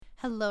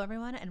Hello,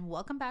 everyone, and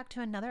welcome back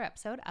to another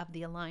episode of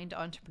the Aligned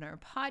Entrepreneur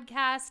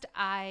Podcast.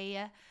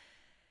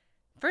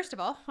 First of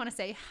all, want to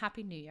say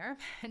Happy New Year.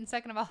 And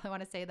second of all, I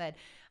want to say that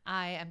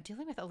I am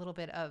dealing with a little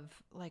bit of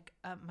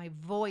my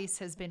voice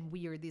has been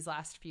weird these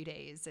last few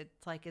days.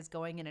 It's is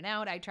going in and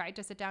out. I tried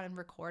to sit down and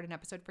record an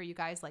episode for you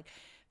guys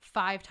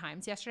 5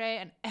 times yesterday,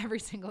 and every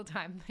single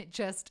time it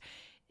just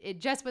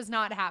was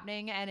not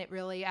happening. And it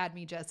really had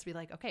me just be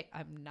like, okay,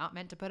 I'm not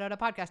meant to put out a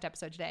podcast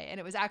episode today.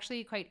 And it was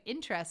actually quite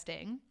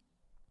interesting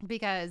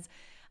because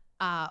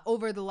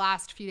over the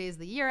last few days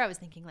of the year, I was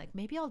thinking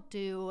maybe I'll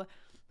do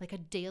a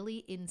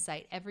daily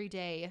insight every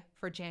day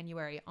for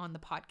January on the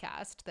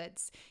podcast.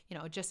 That's,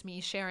 just me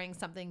sharing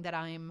something that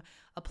I'm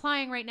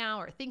applying right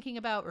now or thinking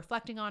about,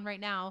 reflecting on right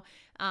now,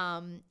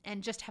 and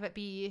just have it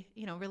be,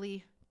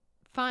 really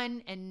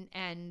fun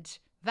and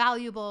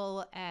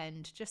valuable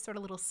and just sort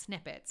of little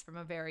snippets from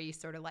a very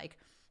sort of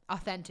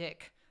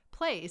authentic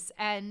place.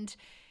 And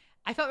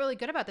I felt really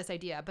good about this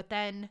idea, but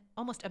then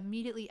almost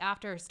immediately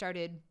after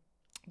started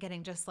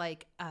getting just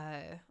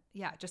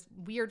just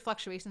weird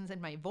fluctuations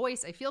in my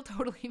voice. I feel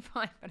totally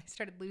fine, but I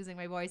started losing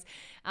my voice.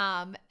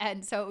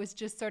 And so it was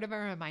just sort of a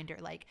reminder,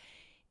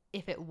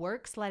 if it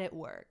works, let it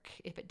work.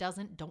 If it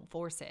doesn't, don't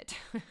force it.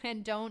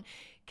 And don't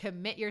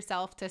commit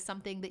yourself to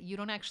something that you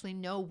don't actually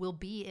know will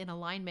be in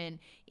alignment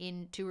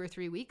in 2 or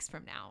 3 weeks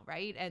from now,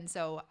 right? And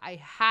so I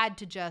had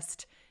to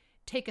just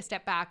take a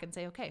step back and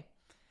say, okay,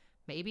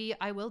 maybe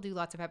I will do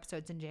lots of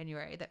episodes in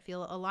January that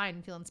feel aligned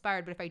and feel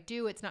inspired. But if I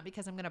do, it's not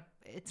because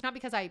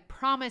I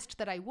promised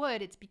that I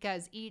would. It's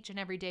because each and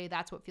every day,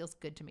 that's what feels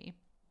good to me.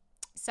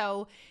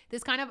 So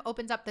this kind of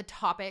opens up the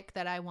topic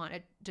that I want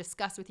to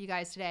discuss with you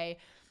guys today.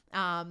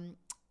 And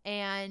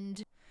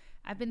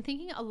I've been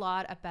thinking a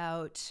lot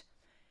about,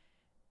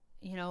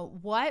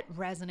 what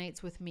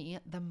resonates with me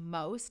the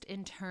most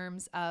in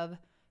terms of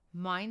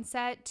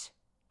mindset,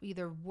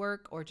 either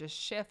work or just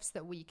shifts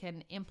that we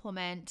can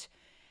implement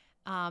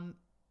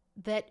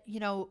that,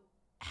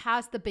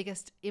 has the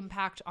biggest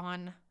impact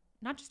on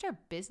not just our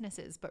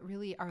businesses, but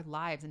really our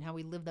lives and how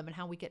we live them and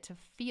how we get to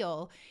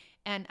feel.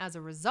 And as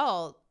a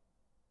result,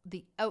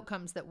 the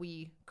outcomes that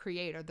we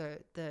create or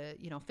the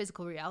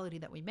physical reality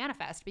that we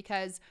manifest,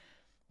 because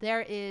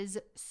there is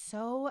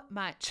so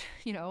much,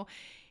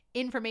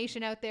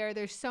 information out there.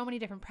 There's so many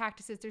different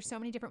practices. There's so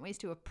many different ways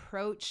to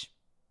approach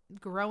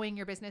growing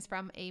your business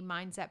from a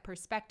mindset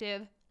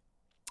perspective.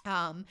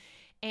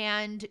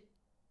 And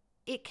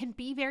it can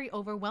be very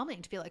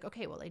overwhelming to feel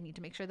okay, well, I need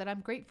to make sure that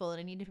I'm grateful, and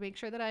I need to make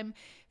sure that I'm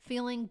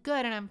feeling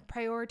good and I'm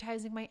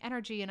prioritizing my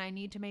energy, and I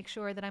need to make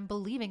sure that I'm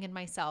believing in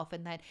myself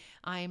and that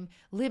I'm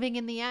living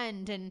in the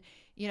end. And,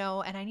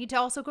 and I need to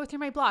also go through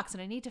my blocks,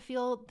 and I need to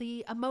feel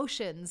the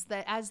emotions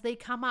that as they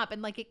come up.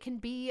 And it can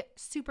be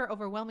super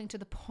overwhelming to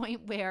the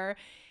point where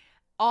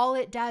all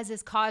it does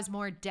is cause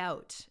more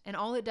doubt, and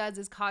all it does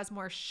is cause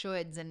more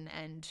shoulds and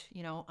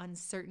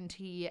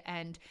uncertainty.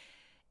 And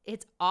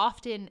it's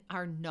often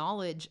our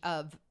knowledge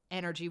of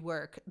energy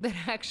work that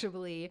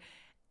actually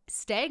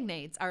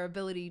stagnates our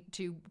ability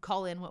to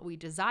call in what we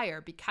desire,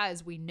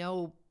 because we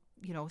know,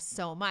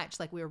 so much.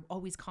 We're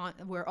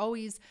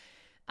always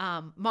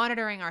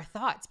monitoring our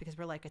thoughts, because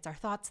we're it's our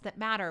thoughts that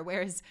matter.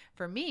 Whereas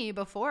for me,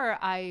 before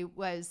I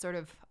was sort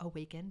of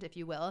awakened, if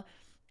you will,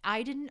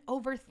 I didn't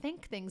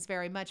overthink things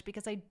very much,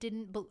 because I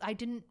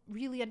didn't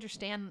really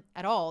understand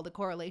at all the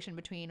correlation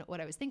between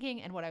what I was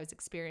thinking and what I was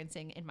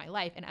experiencing in my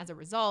life. And as a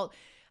result,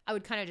 I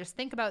would kind of just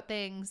think about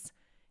things,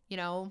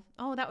 oh,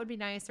 that would be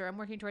nice, or I'm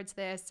working towards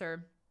this,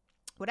 or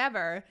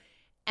whatever.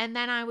 And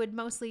then I would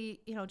mostly,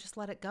 just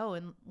let it go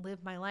and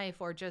live my life,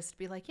 or just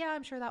be yeah,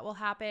 I'm sure that will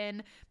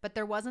happen. But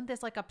there wasn't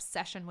this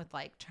obsession with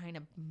trying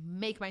to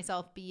make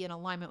myself be in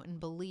alignment and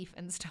belief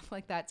and stuff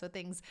like that. So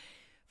things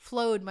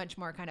flowed much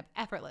more kind of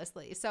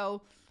effortlessly.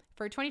 So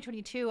for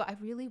 2022, I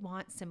really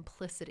want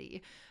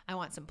simplicity. I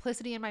want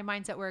simplicity in my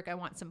mindset work. I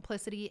want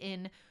simplicity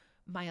in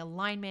my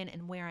alignment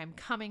and where I'm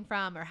coming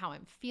from or how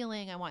I'm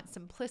feeling. I want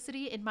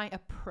simplicity in my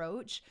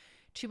approach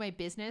to my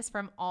business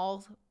from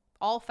all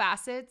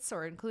facets,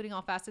 or including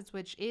all facets,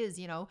 which is,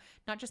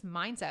 not just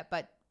mindset,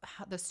 but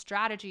the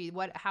strategy.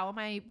 How am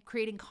I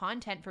creating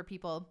content for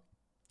people?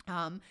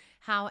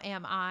 How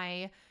am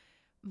I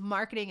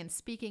marketing and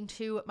speaking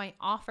to my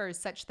offers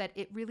such that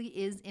it really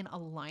is in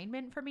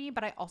alignment for me,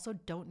 but I also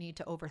don't need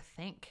to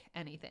overthink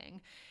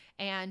anything.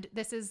 And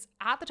this is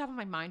at the top of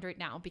my mind right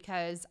now,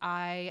 because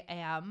I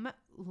am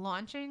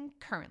launching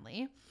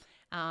currently,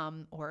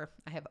 or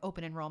I have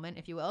open enrollment,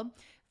 if you will,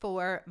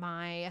 for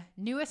my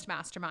newest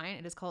mastermind.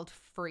 It is called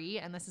Free,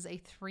 and this is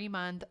a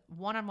 3-month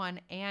one-on-one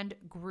and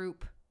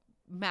group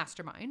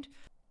mastermind.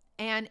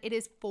 And it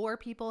is for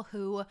people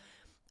who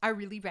are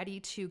really ready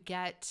to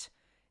get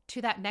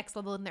to that next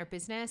level in their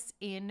business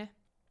in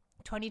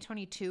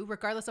 2022,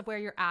 regardless of where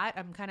you're at.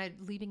 I'm kind of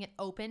leaving it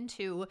open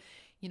to,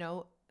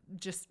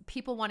 just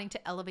people wanting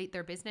to elevate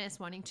their business,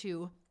 wanting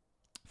to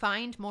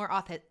find more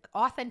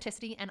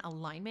authenticity and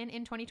alignment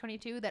in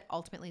 2022 that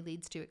ultimately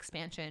leads to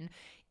expansion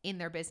in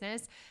their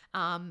business,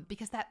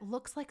 because that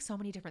looks like so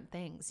many different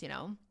things.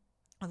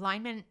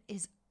 Alignment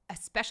is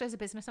especially as a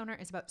business owner,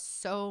 is about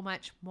so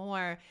much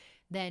more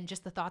than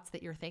just the thoughts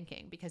that you're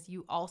thinking, because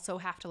you also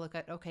have to look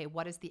at, okay,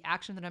 what is the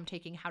action that I'm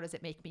taking? How does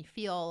it make me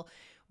feel?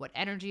 What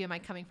energy am I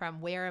coming from?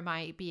 Where am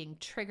I being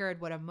triggered?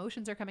 What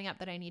emotions are coming up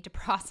that I need to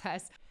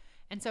process?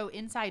 And so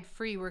inside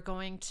Free, we're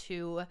going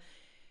to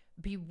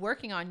be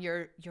working on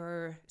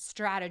your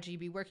strategy,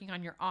 be working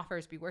on your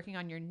offers, be working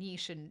on your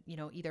niche, and,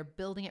 either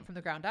building it from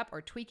the ground up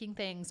or tweaking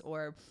things,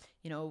 or,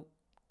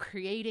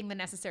 creating the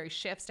necessary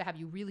shifts to have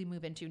you really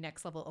move into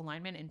next level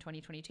alignment in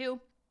 2022.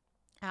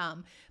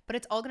 But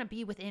it's all going to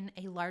be within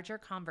a larger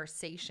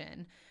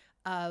conversation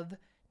of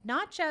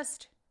not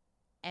just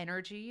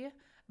energy,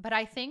 but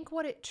I think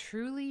what it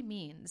truly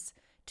means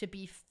to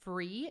be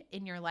free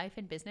in your life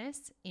and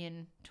business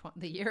in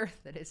the year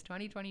that is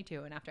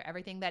 2022, and after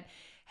everything that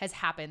has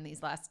happened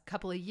these last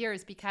couple of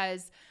years,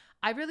 because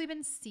I've really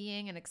been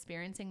seeing and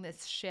experiencing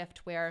this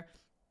shift where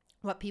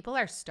what people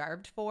are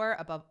starved for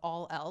above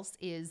all else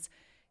is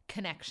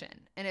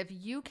connection. And if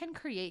you can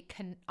create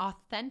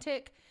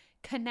authentic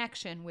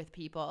connection with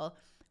people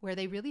where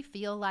they really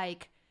feel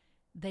like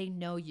they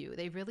know you,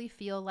 they really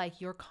feel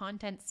like your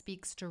content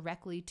speaks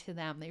directly to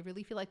them, they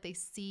really feel like they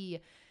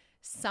see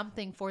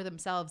something for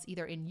themselves,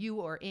 either in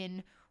you or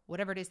in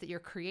whatever it is that you're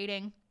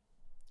creating,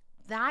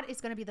 that is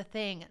going to be the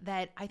thing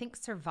that I think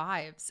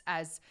survives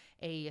as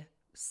a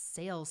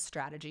sales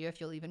strategy,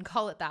 if you'll even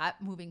call it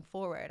that, moving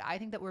forward. I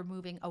think that we're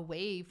moving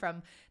away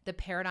from the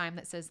paradigm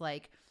that says,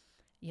 like,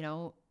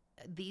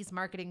 these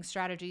marketing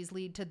strategies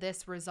lead to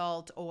this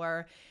result,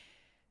 or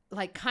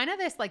like kind of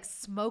this like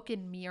smoke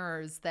and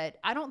mirrors that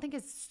I don't think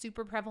is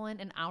super prevalent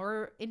in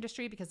our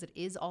industry, because it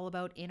is all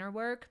about inner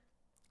work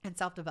and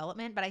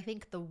self-development. But I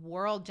think the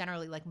world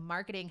generally, like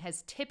marketing,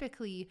 has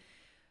typically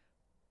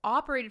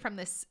operated from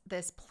this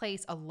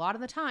place a lot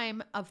of the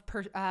time of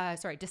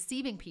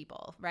deceiving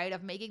people, right?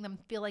 Of making them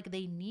feel like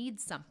they need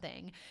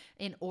something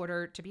in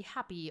order to be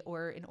happy,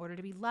 or in order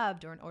to be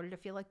loved, or in order to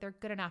feel like they're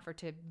good enough, or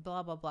to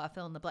blah, blah, blah,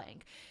 fill in the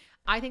blank.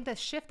 I think the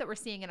shift that we're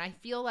seeing, and I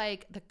feel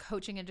like the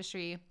coaching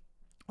industry,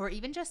 or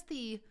even just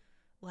the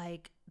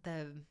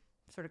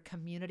sort of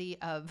community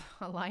of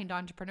aligned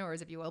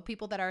entrepreneurs, if you will,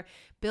 people that are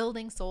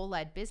building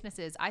soul-led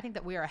businesses, I think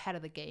that we are ahead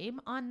of the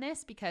game on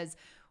this, because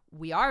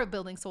we are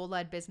building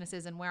soul-led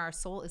businesses, and where our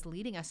soul is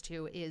leading us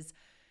to is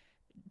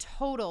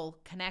total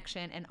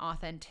connection and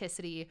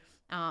authenticity,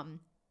 and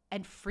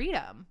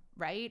freedom,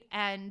 right?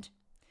 And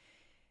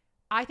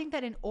I think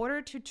that in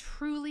order to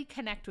truly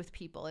connect with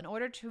people, in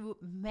order to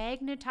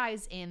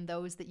magnetize in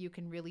those that you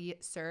can really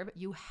serve,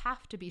 you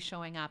have to be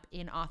showing up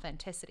in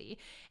authenticity.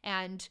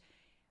 And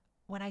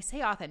when I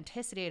say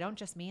authenticity, I don't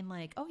just mean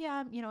like, oh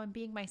yeah, I'm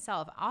being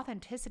myself.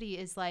 Authenticity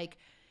is like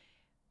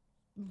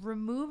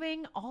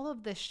removing all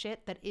of the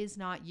shit that is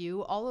not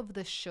you, all of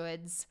the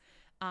shoulds,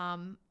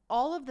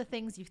 all of the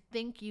things you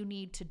think you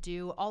need to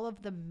do, all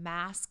of the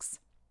masks,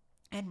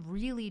 and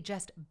really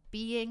just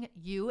being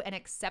you, and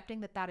accepting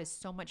that that is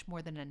so much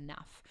more than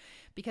enough,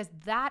 because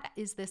that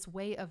is this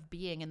way of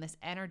being and this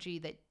energy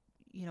that,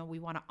 we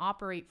want to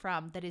operate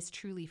from, that is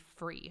truly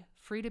free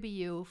to be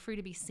you, free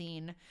to be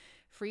seen,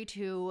 free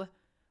to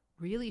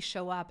really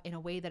show up in a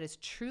way that is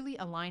truly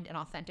aligned and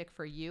authentic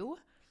for you,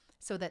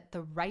 so that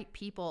the right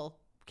people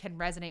can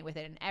resonate with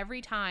it. And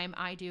every time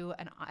I do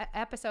an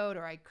episode,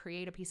 or I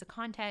create a piece of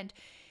content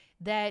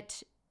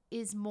that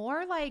is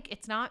more like,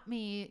 it's not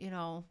me,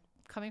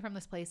 coming from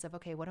this place of,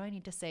 okay, what do I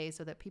need to say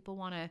so that people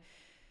want to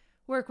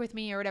work with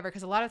me or whatever?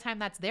 Because a lot of time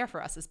that's there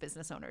for us as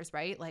business owners,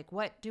 right? Like,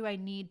 what do I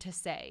need to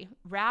say?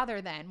 Rather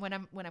than when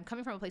I'm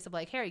coming from a place of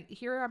like, hey,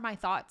 here are my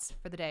thoughts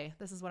for the day.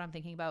 This is what I'm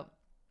thinking about.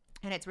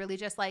 And it's really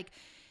just like,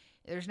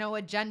 there's no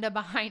agenda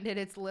behind it.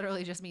 It's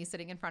literally just me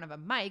sitting in front of a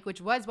mic, which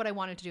was what I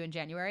wanted to do in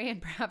January,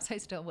 and perhaps I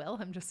still will.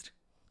 I'm just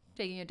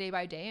taking it day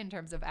by day in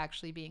terms of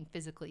actually being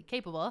physically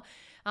capable.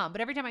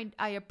 But every time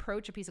I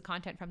approach a piece of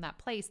content from that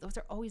place, those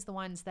are always the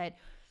ones that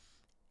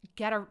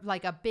get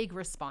a big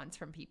response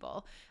from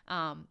people,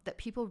 that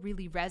people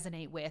really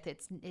resonate with.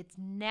 It's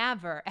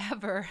never,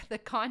 ever the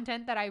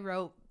content that I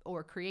wrote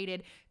or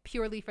created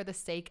purely for the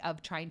sake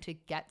of trying to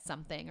get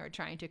something or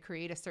trying to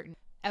create a certain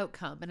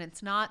outcome. And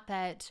it's not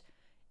that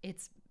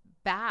it's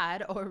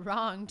bad or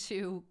wrong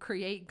to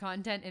create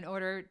content in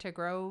order to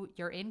grow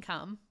your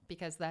income,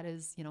 because that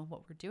is,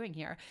 what we're doing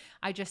here.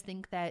 I just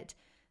think that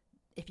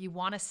if you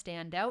want to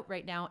stand out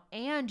right now,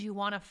 and you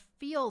want to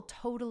feel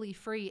totally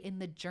free in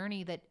the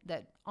journey,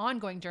 that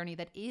ongoing journey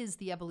that is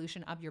the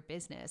evolution of your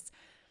business,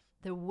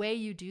 the way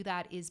you do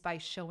that is by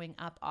showing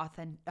up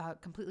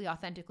completely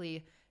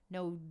authentically,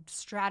 no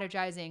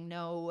strategizing,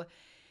 no,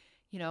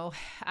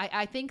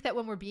 I think that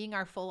when we're being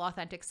our full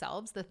authentic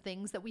selves, the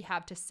things that we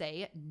have to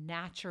say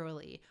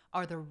naturally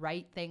are the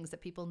right things that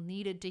people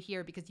needed to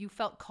hear, because you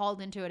felt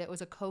called into it. It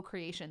was a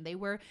co-creation. They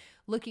were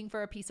looking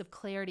for a piece of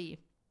clarity.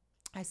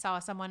 I saw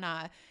someone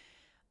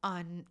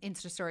on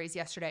Insta stories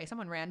yesterday,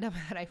 someone random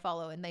that I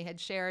follow, and they had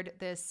shared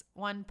this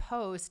one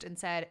post and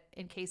said,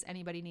 in case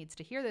anybody needs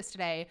to hear this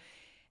today,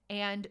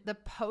 And the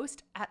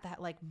post at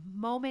that like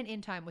moment in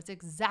time was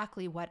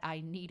exactly what I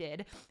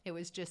needed. It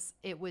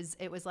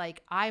was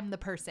like, I'm the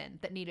person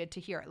that needed to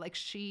hear it. Like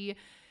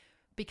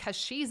because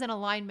she's in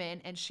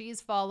alignment and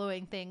she's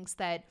following things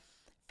that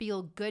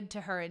feel good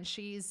to her, and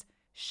she's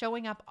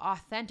showing up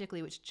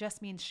authentically, which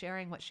just means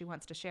sharing what she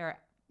wants to share,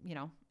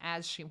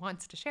 as she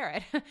wants to share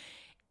it.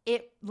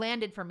 It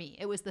landed for me.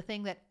 It was the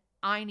thing that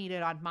I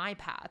needed on my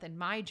path and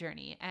my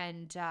journey.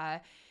 And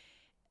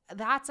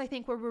that's, I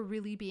think, where we're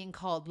really being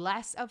called,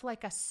 less of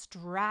like a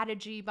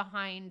strategy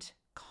behind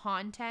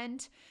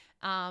content,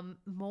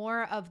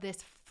 more of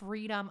this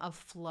freedom of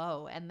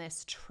flow and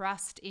this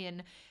trust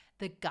in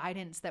the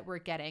guidance that we're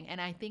getting.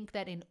 And I think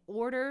that in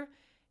order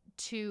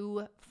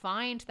to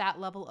find that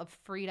level of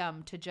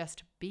freedom to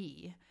just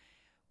be,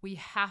 we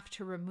have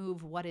to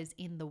remove what is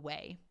in the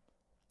way.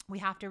 We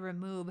have to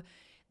remove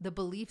the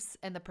beliefs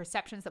and the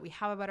perceptions that we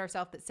have about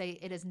ourselves that say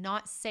it is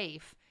not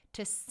safe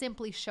to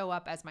simply show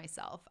up as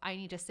myself. I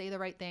need to say the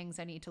right things.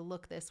 I need to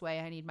look this way.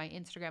 I need my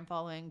Instagram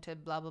following to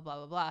blah, blah, blah,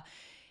 blah, blah.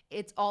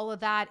 It's all of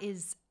that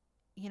is,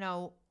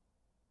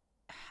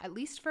 at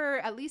least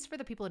for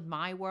the people in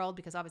my world,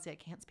 because obviously I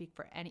can't speak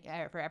for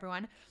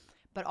everyone,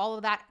 but all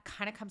of that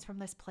kind of comes from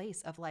this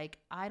place of like,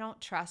 I don't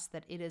trust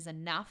that it is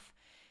enough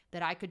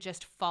that I could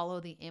just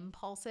follow the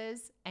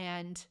impulses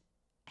and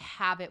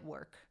have it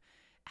work,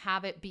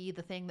 have it be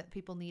the thing that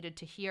people needed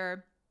to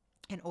hear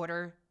in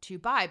order to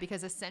buy.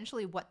 Because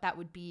essentially what that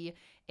would be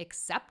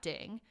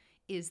accepting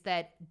is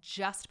that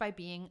just by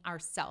being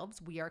ourselves,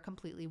 we are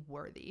completely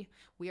worthy.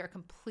 We are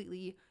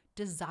completely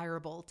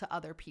desirable to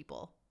other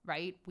people,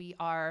 right? We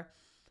are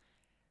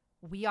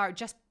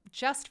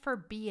just for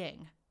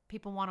being.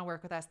 People want to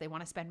work with us. They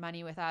want to spend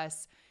money with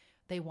us.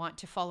 They want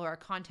to follow our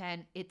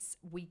content.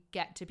 We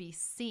get to be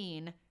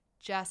seen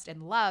just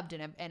and loved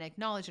and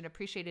acknowledged and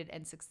appreciated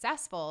and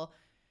successful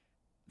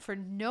for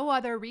no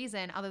other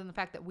reason other than the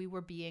fact that we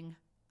were being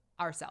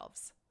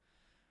ourselves,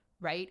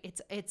 right?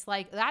 It's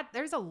like that.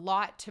 There's a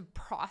lot to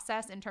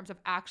process in terms of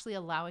actually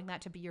allowing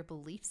that to be your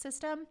belief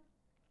system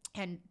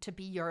and to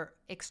be your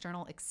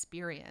external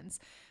experience.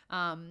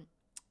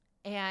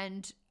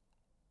 And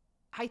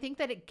I think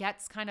that it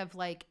gets kind of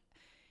like,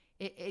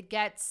 it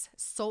gets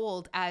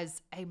sold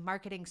as a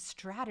marketing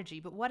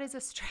strategy. But what is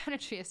a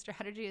strategy? A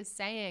strategy is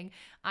saying,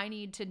 I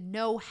need to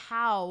know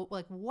how,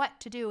 like what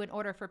to do in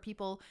order for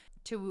people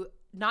to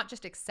not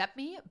just accept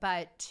me,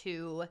 but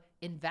to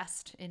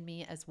invest in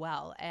me as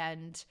well.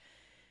 And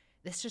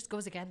this just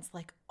goes against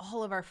like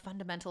all of our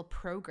fundamental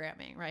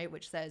programming, right?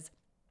 Which says,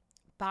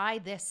 buy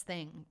this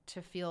thing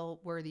to feel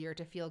worthy or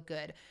to feel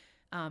good.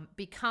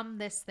 Become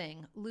this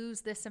thing,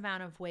 lose this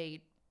amount of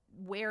weight,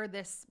 wear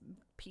this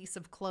piece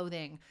of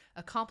clothing,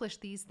 accomplish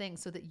these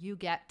things so that you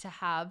get to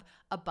have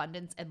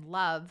abundance and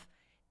love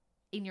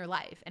in your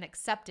life and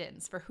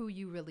acceptance for who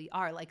you really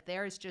are. Like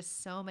there's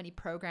just so many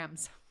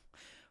programs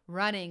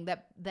running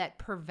that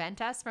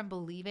prevent us from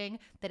believing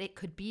that it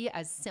could be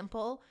as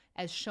simple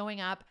as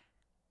showing up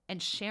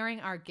and sharing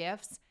our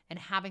gifts and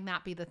having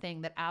that be the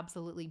thing that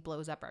absolutely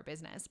blows up our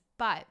business.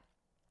 But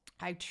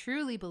I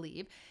truly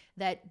believe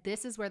that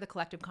this is where the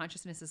collective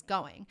consciousness is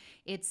going.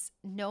 It's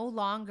no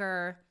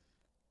longer,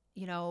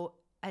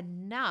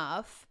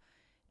 enough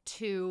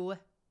to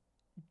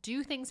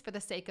do things for the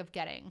sake of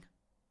getting,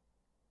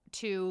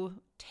 to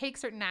take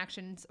certain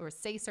actions or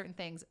say certain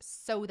things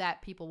so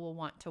that people will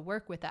want to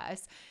work with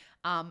us.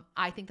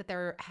 I think that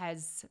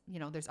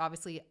there's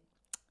obviously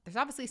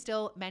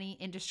still many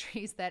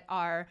industries that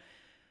are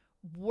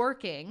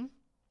working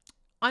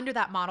under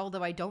that model,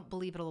 though I don't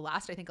believe it'll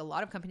last. I think a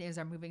lot of companies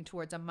are moving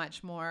towards a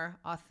much more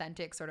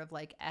authentic sort of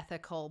like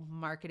ethical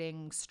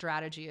marketing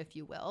strategy, if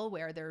you will,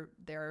 where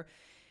they're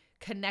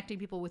connecting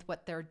people with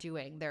what they're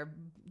doing.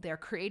 They're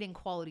creating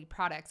quality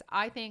products.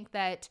 I think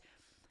that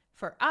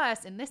for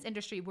us in this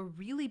industry, we're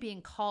really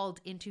being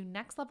called into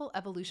next level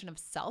evolution of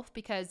self,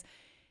 because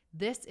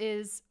this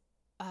is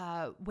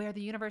where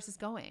the universe is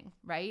going,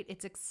 right?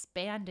 It's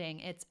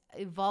expanding, it's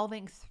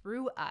evolving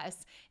through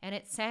us, and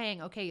it's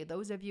saying, okay,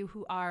 those of you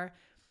who are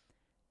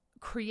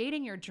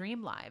creating your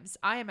dream lives,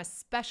 I am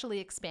especially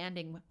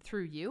expanding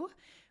through you,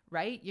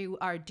 right? You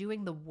are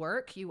doing the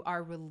work, you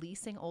are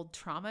releasing old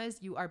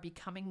traumas, you are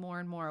becoming more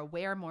and more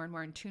aware, more and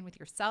more in tune with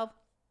yourself,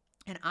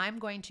 and I'm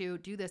going to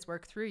do this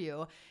work through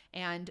you.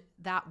 And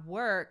that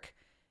work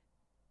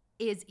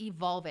is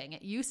evolving.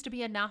 It used to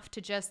be enough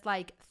to just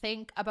like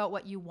think about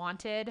what you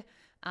wanted.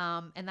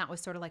 And that was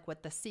sort of like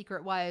what the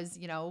secret was,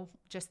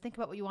 just think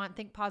about what you want,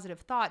 think positive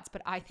thoughts.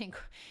 But I think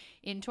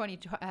in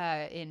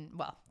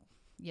the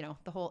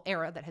whole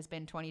era that has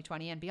been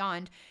 2020 and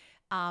beyond,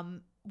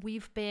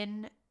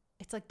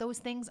 it's like those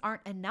things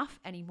aren't enough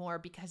anymore,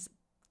 because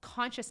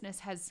consciousness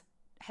has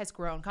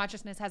grown,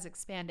 consciousness has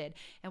expanded.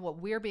 And what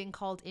we're being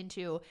called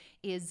into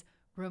is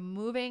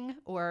releasing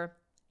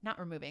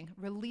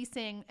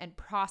and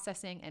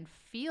processing and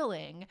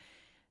feeling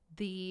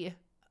the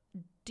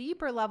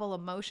deeper level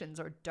emotions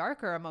or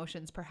darker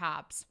emotions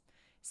perhaps,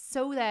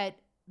 so that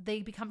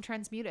they become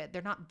transmuted.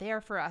 They're not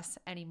there for us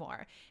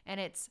anymore. And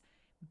it's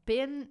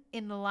been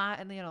in the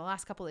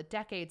last couple of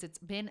decades, it's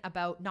been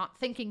about not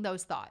thinking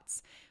those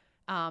thoughts.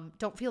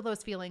 Don't feel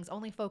those feelings,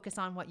 only focus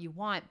on what you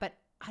want. But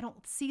I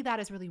don't see that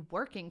as really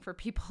working for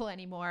people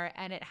anymore.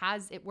 And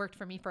it worked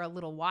for me for a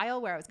little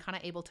while, where I was kind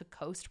of able to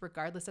coast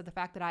regardless of the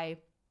fact that I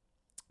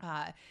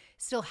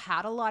still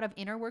had a lot of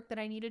inner work that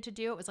I needed to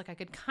do. It was like I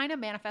could kind of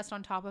manifest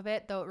on top of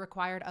it, though it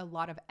required a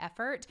lot of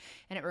effort,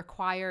 and it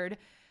required,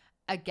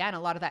 again, a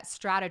lot of that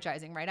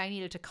strategizing, right? I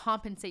needed to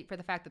compensate for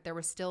the fact that there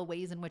were still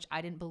ways in which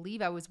I didn't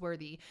believe I was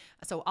worthy.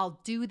 So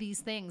I'll do these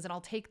things and I'll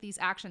take these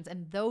actions,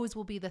 and those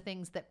will be the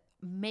things that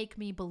make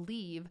me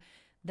believe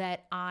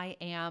that I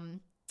am,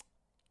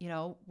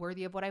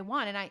 worthy of what I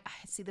want. And I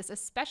see this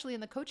especially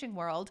in the coaching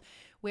world,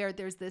 where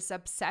there's this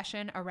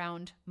obsession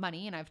around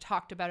money. And I've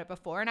talked about it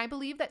before. And I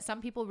believe that some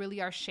people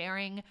really are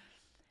sharing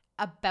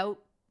about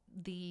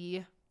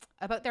their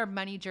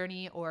money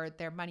journey or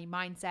their money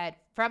mindset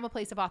from a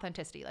place of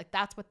authenticity. Like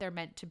that's what they're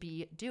meant to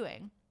be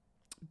doing.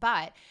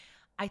 But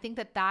I think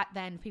that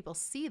then people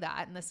see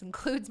that, and this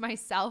includes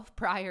myself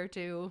prior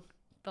to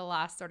the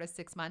last sort of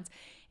 6 months,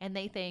 and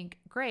they think,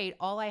 great,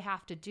 all I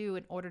have to do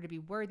in order to be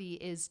worthy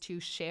is to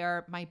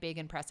share my big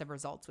impressive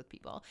results with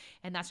people.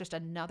 And that's just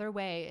another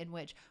way in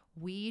which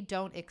we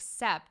don't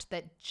accept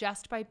that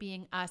just by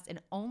being us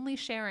and only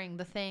sharing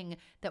the thing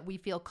that we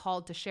feel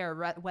called to share,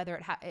 whether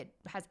it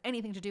has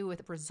anything to do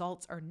with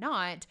results or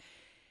not,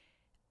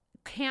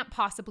 can't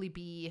possibly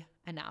be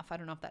enough. I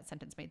don't know if that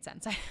sentence made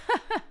sense.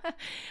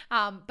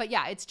 But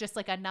yeah, it's just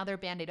like another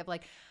band-aid of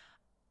like,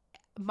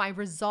 my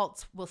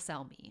results will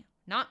sell me.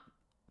 Not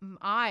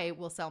I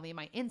will sell me,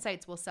 my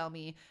insights will sell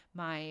me,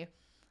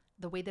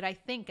 the way that I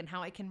think and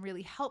how I can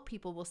really help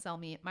people will sell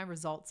me, my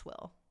results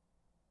will,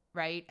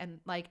 right?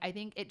 And like, I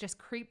think it just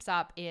creeps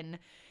up in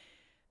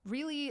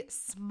really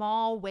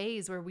small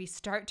ways where we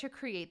start to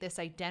create this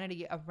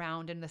identity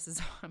around, and this is,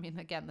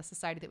 again, the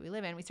society that we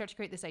live in, we start to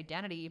create this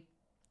identity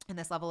and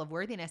this level of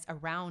worthiness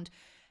around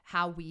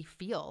how we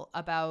feel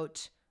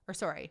about,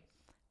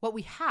 what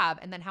we have,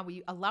 and then how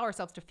we allow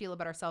ourselves to feel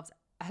about ourselves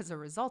as a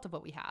result of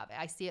what we have.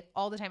 I see it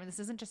all the time. And this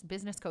isn't just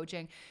business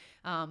coaching.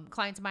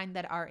 Clients of mine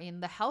that are in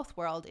the health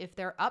world, if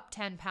they're up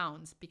 10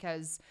 pounds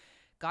because,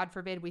 God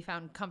forbid, we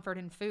found comfort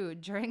in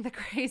food during the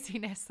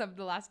craziness of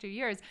the last 2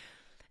 years,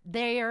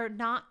 they are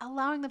not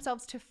allowing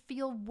themselves to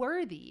feel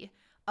worthy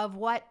of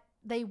what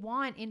they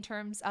want in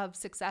terms of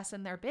success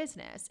in their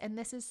business. And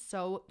this is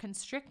so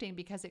constricting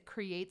because it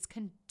creates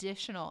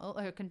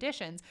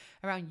conditions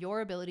around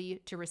your ability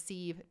to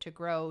receive, to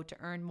grow, to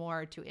earn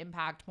more, to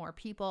impact more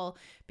people,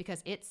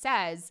 because it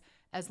says,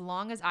 as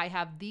long as I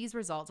have these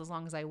results, as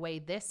long as I weigh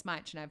this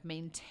much and I've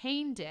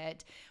maintained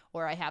it,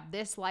 or I have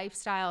this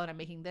lifestyle and I'm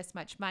making this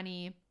much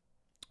money,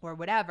 or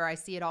whatever. I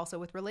see it also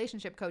with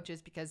relationship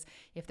coaches, because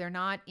if they're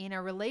not in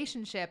a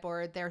relationship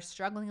or they're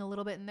struggling a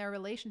little bit in their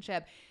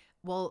relationship,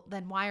 well,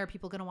 then why are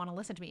people going to want to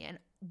listen to me? And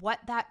what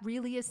that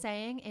really is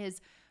saying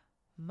is,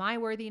 my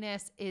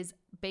worthiness is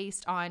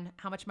based on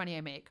how much money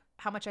I make,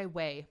 how much I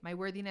weigh. My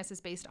worthiness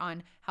is based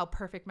on how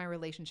perfect my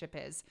relationship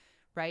is,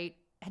 right?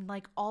 And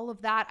like all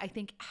of that, I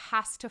think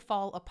has to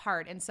fall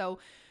apart. And so,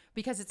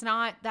 because it's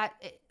not that,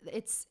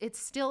 it's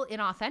still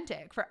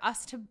inauthentic for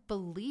us to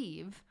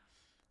believe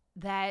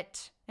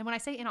that, and when I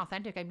say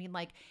inauthentic, I mean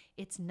like,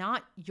 it's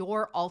not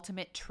your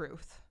ultimate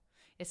truth.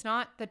 It's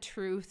not the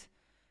truth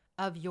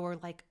of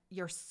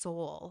your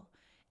soul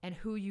and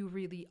who you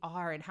really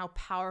are and how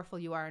powerful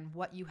you are and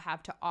what you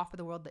have to offer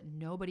the world that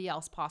nobody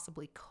else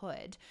possibly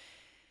could.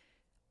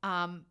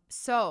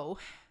 So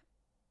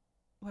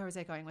where was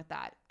I going with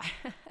that?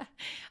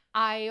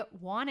 I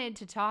wanted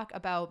to talk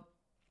about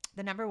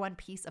the number one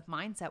piece of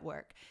mindset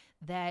work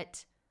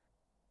that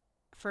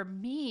for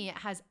me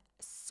has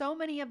so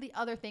many of the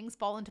other things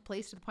fall into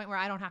place to the point where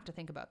I don't have to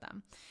think about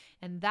them.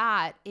 And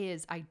that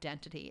is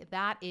identity.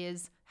 That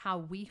is how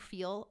we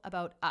feel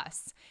about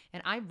us.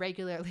 And I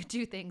regularly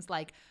do things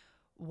like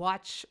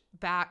watch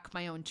back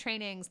my own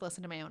trainings,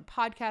 listen to my own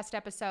podcast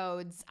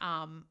episodes.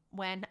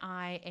 When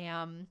I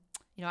am,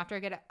 after I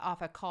get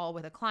off a call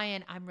with a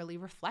client, I'm really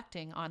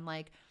reflecting on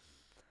like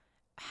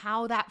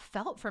how that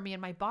felt for me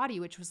in my body,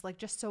 which was like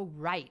just so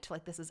right.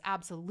 Like, this is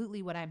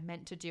absolutely what I'm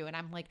meant to do. And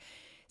I'm like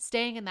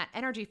staying in that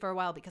energy for a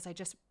while because I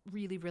just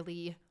really,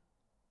 really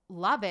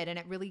love it. And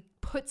it really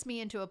puts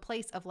me into a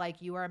place of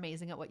like, you are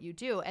amazing at what you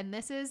do. And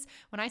this is,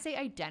 when I say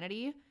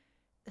identity,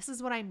 this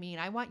is what I mean.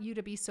 I want you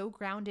to be so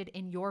grounded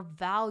in your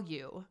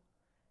value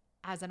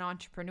as an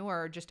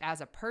entrepreneur, just as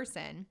a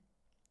person.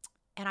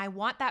 And I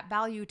want that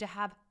value to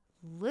have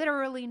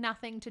literally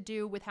nothing to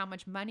do with how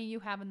much money you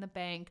have in the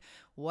bank,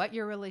 what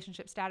your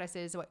relationship status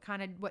is,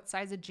 what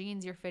size of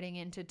jeans you're fitting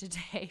into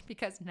today,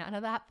 because none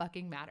of that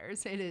fucking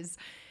matters. It is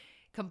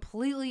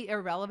completely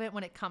irrelevant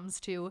when it comes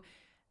to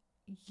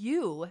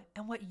you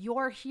and what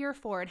you're here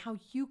for and how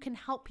you can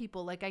help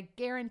people. Like, I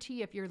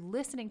guarantee if you're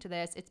listening to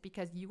this, it's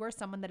because you are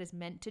someone that is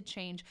meant to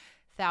change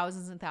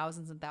thousands and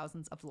thousands and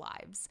thousands of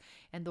lives.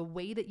 And the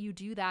way that you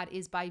do that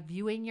is by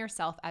viewing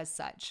yourself as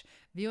such,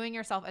 viewing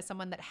yourself as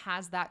someone that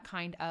has that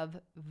kind of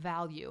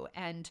value.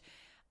 And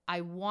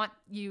I want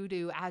you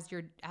to, as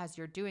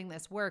you're doing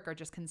this work or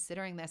just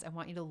considering this, I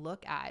want you to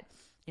look at,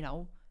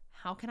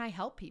 how can I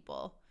help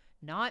people?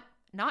 Not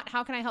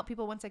how can I help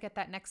people once I get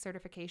that next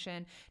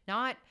certification,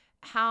 not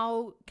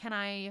how can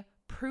I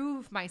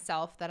prove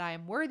myself that I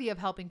am worthy of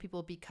helping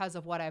people because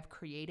of what I've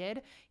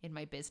created in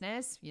my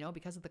business,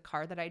 because of the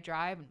car that I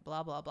drive and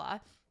blah, blah, blah.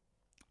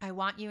 I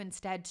want you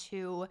instead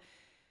to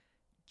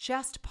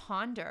just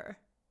ponder,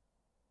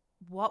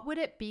 what would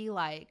it be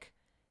like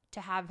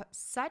to have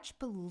such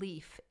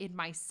belief in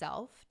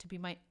myself, to be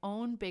my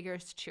own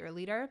biggest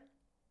cheerleader,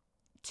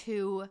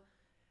 to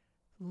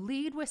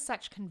lead with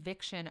such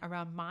conviction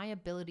around my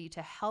ability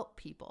to help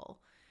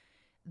people,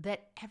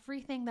 that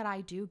everything that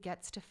I do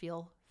gets to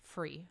feel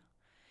free.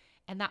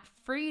 And that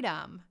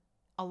freedom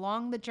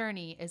along the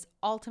journey is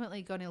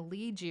ultimately going to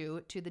lead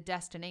you to the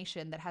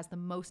destination that has the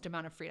most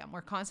amount of freedom.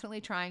 We're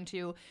constantly trying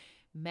to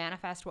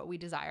manifest what we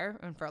desire.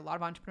 And for a lot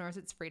of entrepreneurs,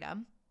 it's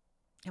freedom.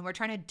 And we're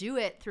trying to do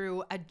it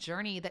through a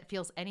journey that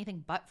feels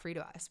anything but free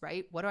to us,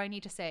 right? What do I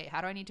need to say?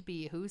 How do I need to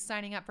be? Who's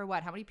signing up for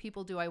what? How many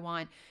people do I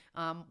want?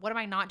 What am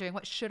I not doing?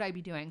 What should I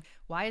be doing?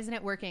 Why isn't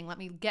it working? Let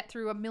me get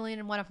through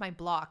 1,000,001 of my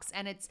blocks.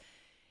 And it's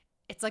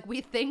like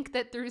we think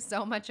that through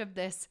so much of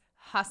this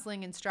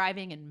hustling and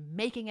striving and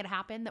making it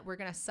happen, that we're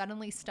going to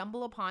suddenly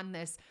stumble upon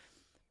this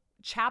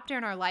chapter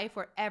in our life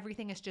where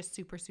everything is just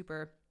super,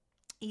 super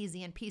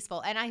easy and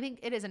peaceful. And I think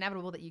it is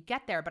inevitable that you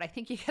get there, but I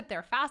think you get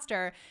there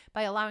faster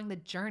by allowing the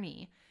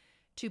journey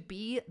to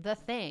be the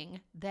thing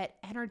that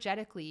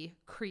energetically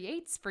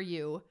creates for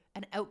you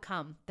an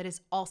outcome that is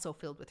also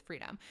filled with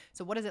freedom.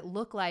 So what does it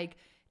look like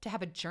to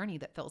have a journey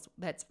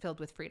that's filled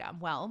with freedom?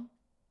 Well,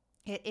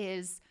 it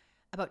is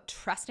about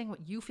trusting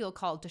what you feel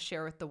called to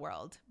share with the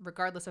world,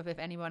 regardless of if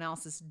anyone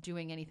else is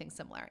doing anything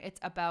similar. It's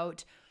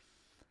about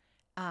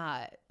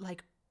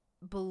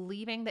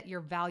believing that your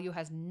value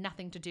has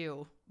nothing to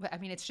do. I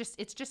mean, it's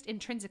just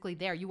intrinsically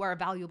there. You are a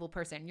valuable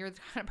person. You're the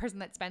kind of person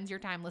that spends your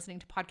time listening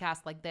to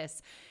podcasts like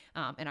this,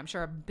 and I'm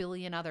sure a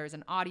billion others,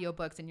 and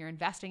audiobooks, and you're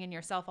investing in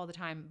yourself all the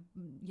time,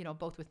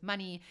 both with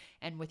money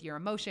and with your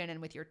emotion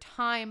and with your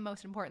time,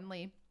 most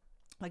importantly.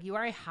 Like, you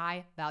are a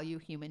high value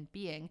human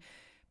being,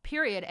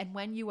 period. And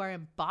when you are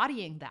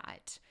embodying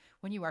that,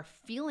 when you are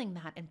feeling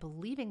that and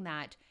believing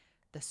that,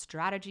 the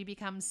strategy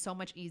becomes so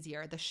much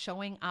easier. The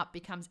showing up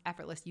becomes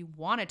effortless. You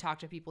want to talk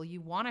to people. You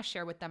want to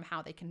share with them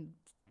how they can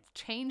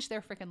change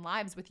their freaking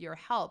lives with your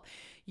help.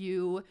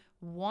 You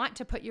want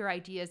to put your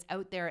ideas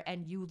out there,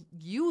 and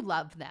you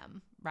love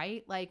them,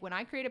 right? Like, when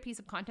I create a piece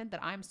of content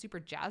that I'm super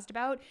jazzed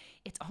about,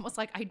 it's almost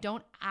like I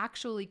don't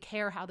actually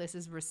care how this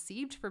is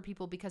received for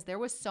people, because there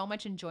was so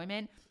much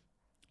enjoyment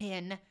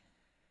in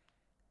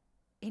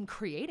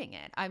creating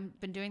it.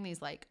 I've been doing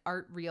these like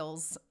art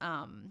reels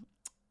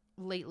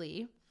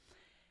lately.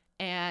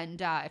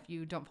 And if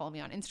you don't follow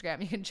me on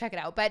Instagram, you can check it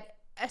out. But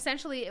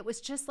essentially, it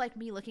was just like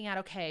me looking at,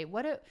 okay,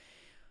 what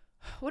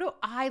do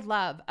I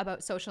love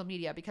about social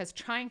media? Because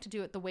trying to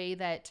do it the way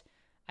that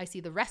I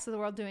see the rest of the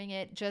world doing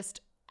it, just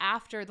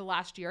after the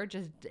last year,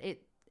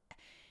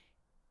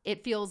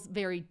 it feels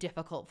very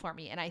difficult for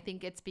me. And I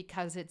think it's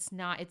because it's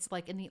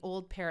like in the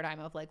old paradigm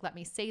of like, let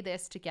me say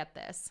this to get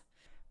this,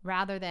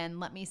 rather than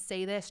let me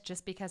say this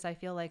just because I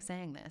feel like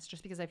saying this,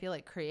 just because I feel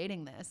like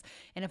creating this.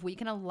 And if we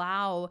can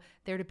allow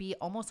there to be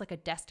almost like a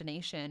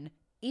destination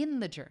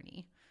in the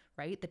journey,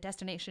 right? The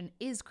destination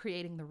is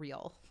creating the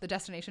reel. The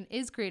destination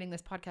is creating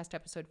this podcast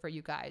episode for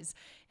you guys.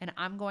 And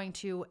I'm going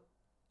to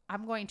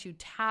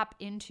tap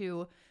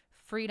into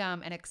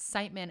freedom and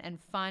excitement and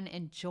fun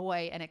and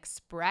joy and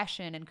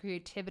expression and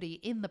creativity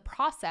in the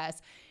process.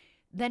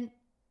 Then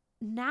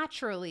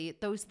naturally,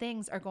 those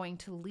things are going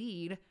to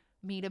lead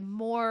me to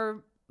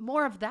more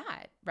of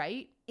that,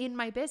 right? In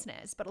my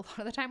business. But a lot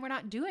of the time we're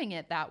not doing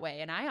it that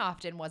way. And I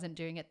often wasn't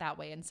doing it that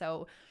way. And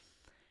so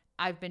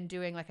I've been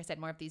doing, like I said,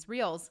 more of these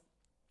reels.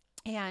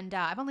 And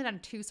I've only done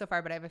 2 so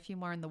far, but I have a few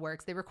more in the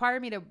works. They require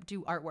me to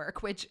do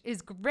artwork, which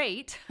is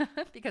great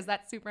because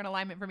that's super in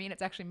alignment for me. And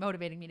it's actually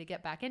motivating me to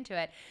get back into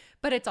it,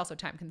 but it's also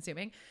time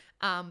consuming.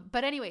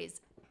 But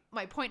anyways,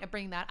 my point of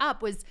bringing that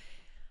up was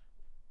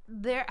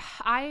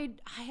I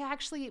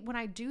actually, when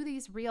I do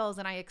these reels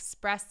and I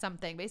express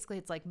something, basically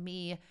it's like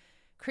me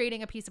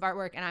creating a piece of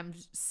artwork and I'm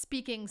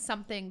speaking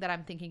something that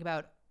I'm thinking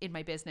about in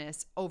my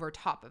business over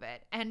top of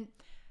it. And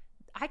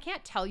I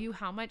can't tell you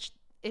how much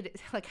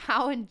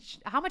how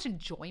much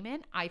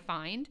enjoyment I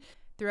find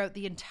throughout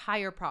the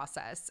entire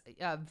process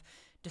of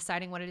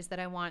deciding what it is that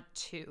I want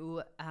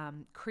to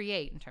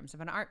create in terms of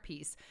an art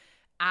piece.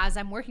 As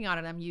I'm working on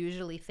it, I'm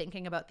usually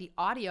thinking about the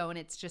audio, and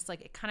it's just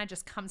like, it kind of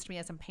just comes to me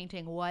as I'm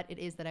painting what it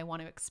is that I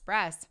want to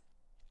express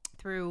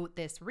through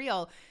this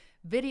reel,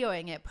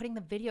 videoing it, putting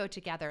the video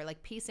together,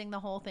 like piecing the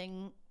whole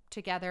thing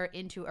together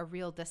into a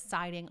reel,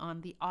 deciding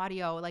on the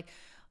audio, like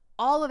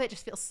all of it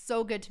just feels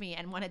so good to me.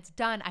 And when it's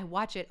done, I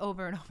watch it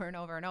over and over and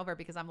over and over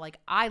because I'm like,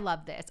 I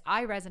love this.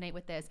 I resonate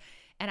with this.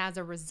 And as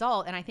a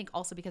result, and I think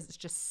also because it's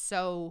just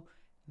so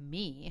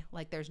me,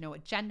 like there's no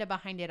agenda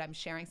behind it. I'm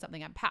sharing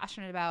something I'm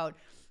passionate about.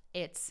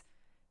 It's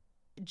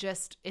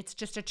just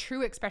a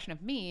true expression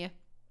of me.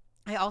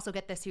 I also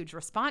get this huge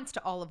response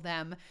to all of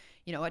them,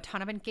 a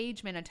ton of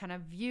engagement, a ton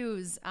of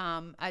views,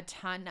 a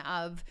ton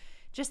of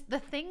just the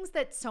things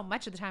that so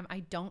much of the time I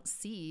don't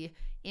see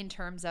in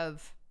terms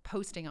of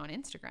posting on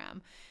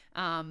Instagram.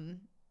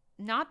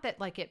 Not that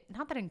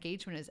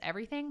engagement is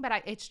everything, but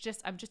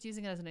I'm just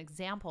using it as an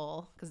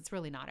example, because it's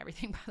really not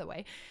everything, by the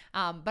way.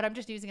 But I'm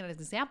just using it as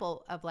an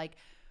example of like,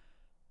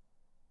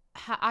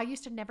 how I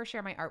used to never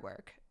share my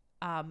artwork.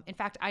 In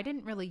fact, I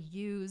didn't really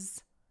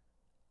use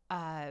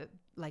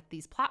like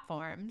these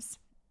platforms,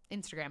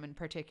 Instagram in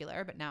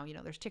particular, but now,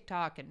 there's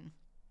TikTok and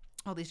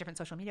all these different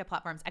social media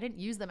platforms. I didn't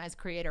use them as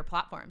creator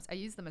platforms. I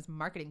use them as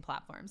marketing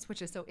platforms,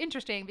 which is so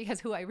interesting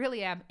because who I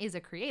really am is a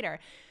creator.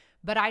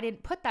 But I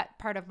didn't put that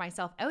part of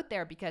myself out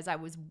there because I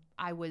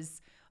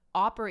was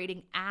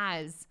operating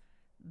as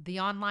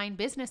the online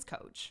business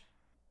coach,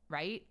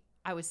 right?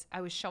 I was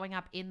showing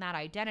up in that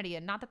identity,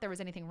 and not that there was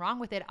anything wrong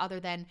with it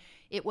other than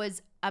it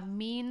was a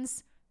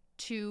means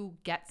to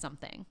get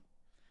something.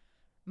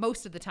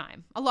 Most of the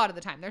time, a lot of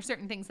the time, there's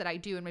certain things that I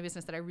do in my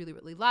business that I really,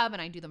 really love,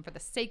 and I do them for the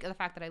sake of the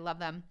fact that I love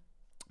them.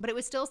 But it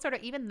was still sort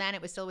of, even then,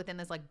 it was still within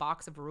this like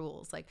box of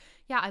rules. Like,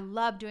 yeah, I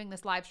love doing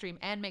this live stream,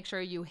 and make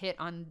sure you hit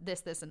on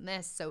this, this, and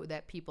this so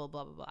that people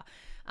blah, blah,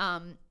 blah.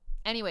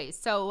 Anyways,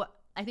 so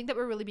I think that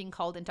we're really being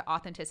called into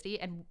authenticity,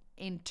 and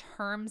in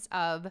terms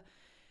of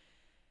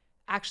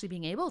actually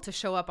being able to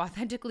show up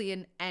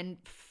authentically and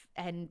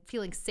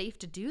feeling safe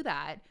to do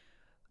that,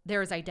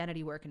 there is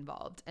identity work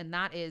involved. And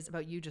that is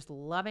about you just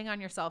loving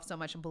on yourself so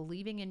much and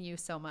believing in you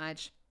so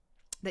much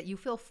that you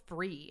feel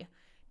free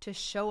to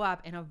show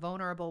up in a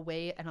vulnerable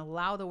way and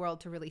allow the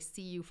world to really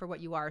see you for what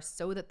you are,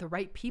 so that the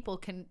right people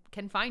can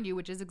find you,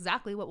 which is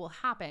exactly what will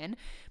happen.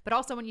 But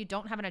also, when you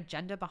don't have an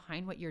agenda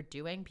behind what you're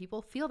doing,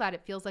 people feel that.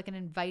 It feels like an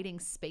inviting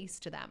space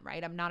to them,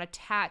 right? I'm not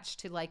attached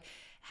to like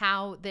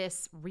how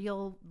this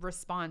reel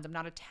responds. I'm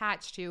not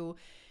attached to,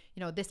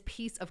 this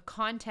piece of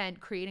content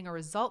creating a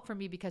result for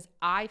me, because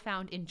I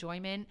found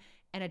enjoyment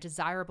and a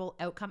desirable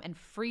outcome and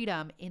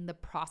freedom in the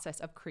process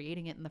of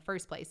creating it in the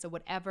first place. So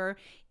whatever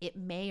it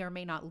may or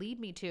may not lead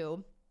me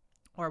to,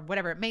 or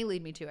whatever it may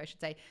lead me to, I should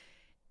say,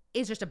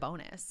 is just a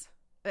bonus.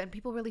 And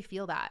people really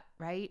feel that,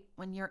 right?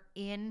 When you're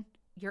in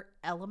your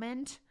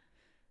element,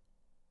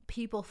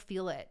 people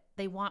feel it.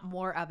 They want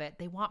more of it.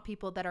 They want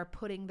people that are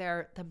putting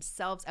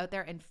themselves out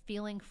there and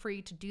feeling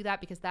free to do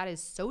that, because that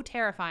is so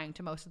terrifying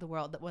to most of the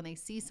world that when they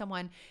see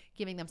someone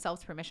giving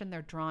themselves permission,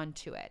 they're drawn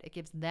to it. It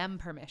gives them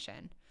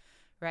permission,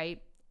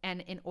 right?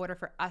 And in order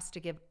for us to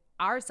give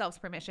ourselves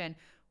permission,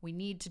 we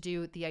need to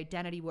do the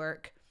identity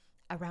work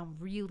around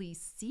really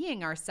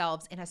seeing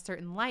ourselves in a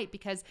certain light.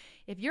 Because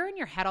if you're in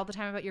your head all the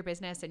time about your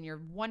business and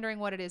you're wondering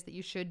what it is that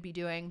you should be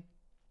doing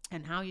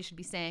and how you should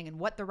be saying and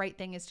what the right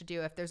thing is to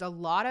do, if there's a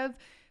lot of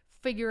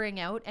figuring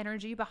out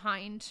energy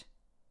behind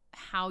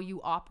how you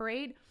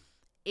operate,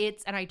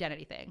 it's an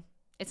identity thing.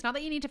 It's not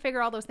that you need to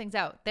figure all those things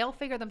out. They'll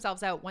figure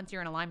themselves out once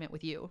you're in alignment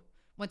with you,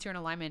 once you're in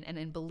alignment and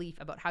in belief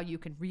about how you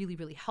can really,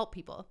 really help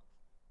people.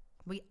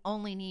 We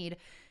only need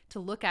to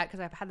look at,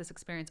 because I've had this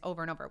experience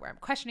over and over where I'm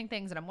questioning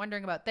things and I'm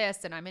wondering about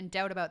this and I'm in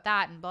doubt about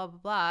that and blah, blah,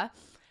 blah.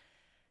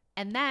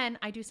 And then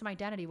I do some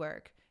identity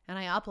work and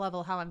I up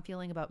level how I'm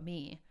feeling about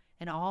me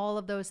and all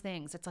of those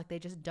things. It's like they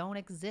just don't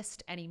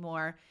exist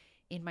anymore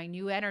in my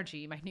new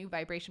energy, my new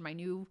vibration, my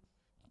new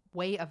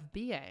way of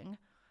being.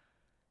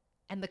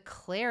 And the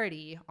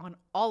clarity on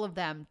all of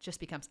them just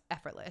becomes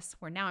effortless,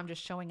 where now I'm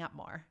just showing up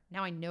more.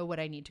 Now I know what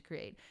I need to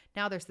create.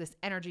 Now there's this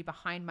energy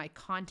behind my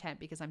content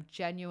because I'm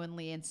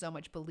genuinely in so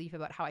much belief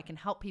about how I can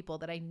help people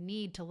that I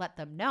need to let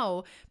them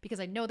know, because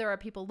I know there are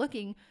people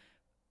looking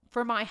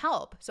for my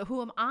help. So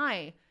who am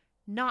I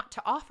not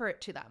to offer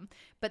it to them?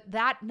 But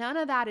none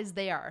of that is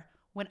there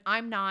when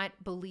I'm not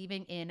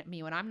believing in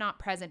me, when I'm not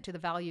present to the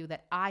value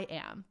that I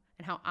am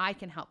and how I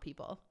can help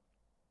people.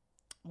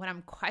 When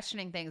I'm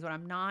questioning things, when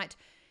I'm not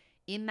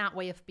in that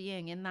way of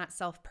being, in that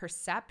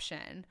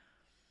self-perception,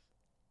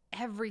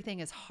 everything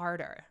is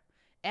harder.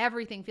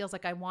 Everything feels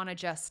like I want to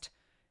just,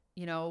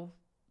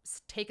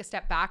 take a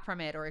step back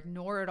from it or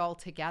ignore it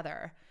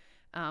altogether.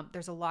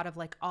 There's a lot of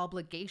like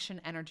obligation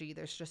energy.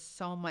 There's just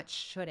so much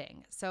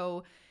shoulding.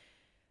 So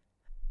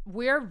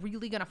we're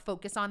really going to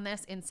focus on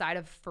this inside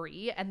of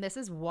Free. And this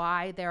is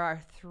why there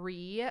are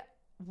 3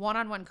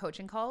 one-on-one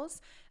coaching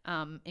calls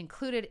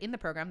included in the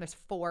program. There's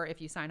 4 if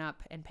you sign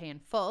up and pay in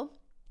full.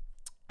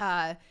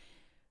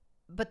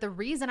 But the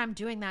reason I'm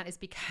doing that is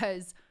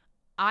because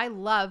I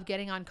love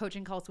getting on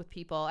coaching calls with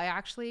people.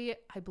 I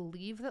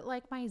believe that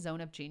like my zone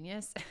of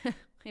genius,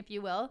 if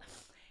you will,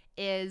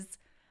 is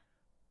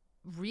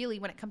really,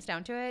 when it comes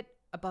down to it,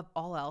 above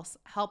all else,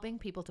 helping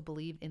people to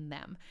believe in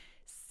them,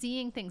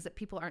 seeing things that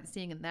people aren't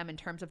seeing in them in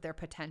terms of their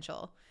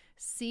potential,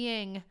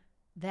 seeing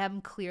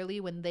them clearly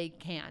when they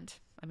can't.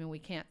 I mean,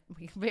 we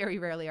very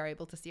rarely are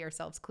able to see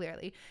ourselves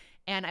clearly.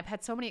 And I've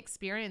had so many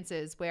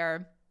experiences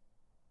where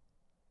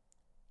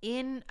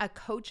in a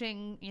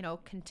coaching,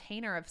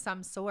 container of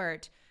some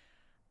sort,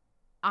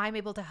 I'm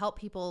able to help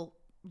people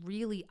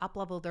really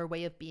up-level their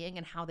way of being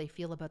and how they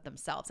feel about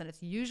themselves. And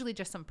it's usually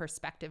just some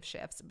perspective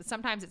shifts, but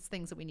sometimes it's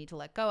things that we need to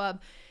let go of.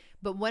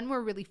 But when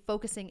we're really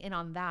focusing in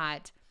on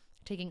that,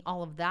 taking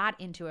all of that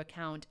into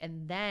account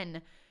and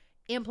then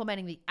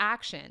implementing the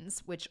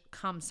actions, which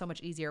come so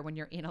much easier when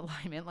you're in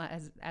alignment,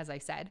 as I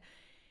said,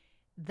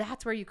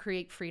 that's where you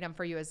create freedom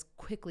for you as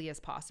quickly as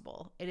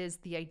possible. It is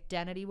the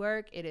identity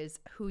work. It is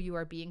who you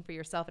are being for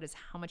yourself. It is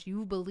how much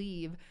you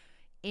believe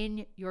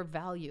in your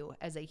value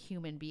as a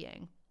human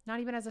being, not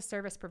even as a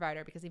service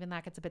provider, because even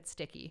that gets a bit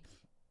sticky.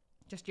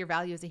 Just your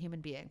value as a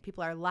human being.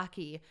 People are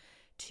lucky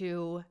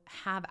to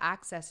have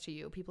access to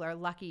you. People are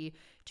lucky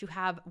to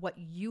have what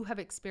you have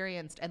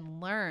experienced and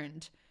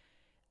learned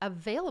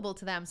available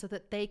to them so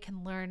that they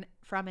can learn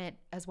from it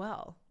as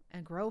well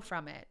and grow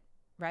from it,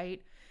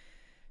 right?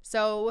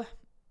 So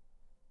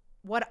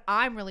what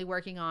I'm really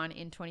working on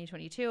in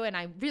 2022, and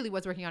I really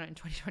was working on it in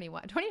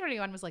 2021.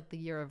 2021 was like the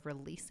year of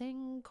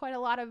releasing quite a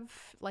lot of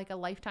like a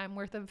lifetime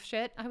worth of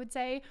shit, I would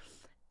say.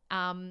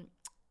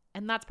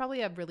 And that's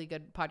probably a really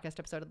good podcast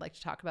episode I'd like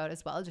to talk about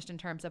as well, just in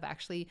terms of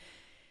actually,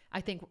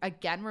 I think,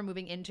 again, we're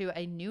moving into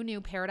a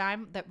new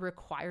paradigm that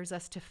requires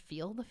us to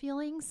feel the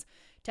feelings,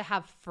 to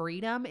have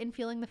freedom in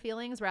feeling the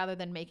feelings rather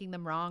than making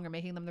them wrong or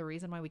making them the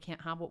reason why we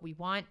can't have what we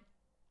want.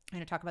 I'm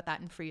going to talk about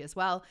that in Free as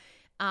well.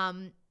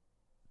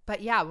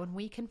 But yeah, when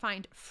we can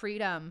find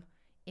freedom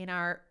in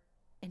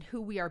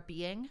who we are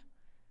being,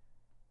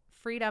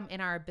 freedom in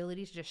our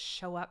ability to just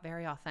show up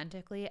very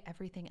authentically,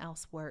 everything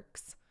else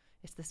works.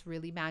 It's this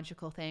really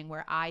magical thing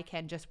where I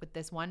can just, with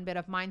this one bit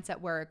of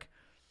mindset work,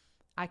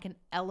 I can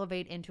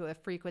elevate into a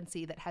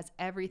frequency that has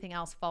everything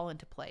else fall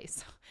into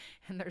place.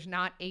 And there's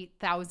not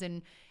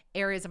 8,000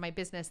 areas of my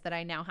business that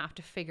I now have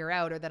to figure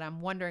out or that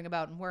I'm wondering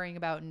about and worrying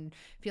about and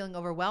feeling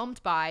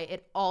overwhelmed by.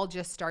 It all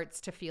just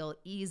starts to feel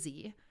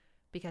easy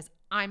because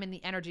I'm in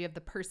the energy of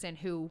the person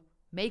who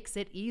makes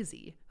it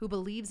easy, who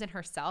believes in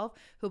herself,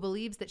 who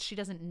believes that she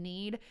doesn't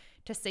need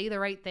to say the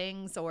right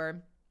things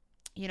or,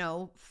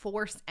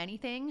 force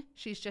anything.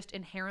 She's just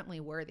inherently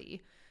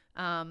worthy.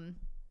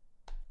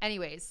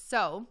 Anyways,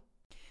 so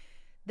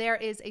there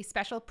is a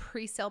special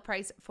pre-sale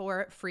price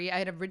for Free. I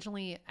had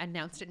originally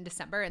announced it in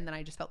December, and then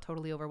I just felt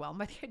totally overwhelmed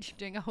by the idea of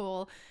doing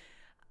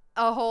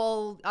a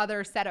whole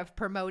other set of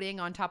promoting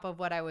on top of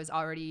what I was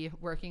already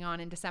working on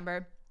in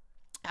December.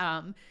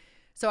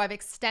 So I've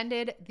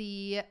extended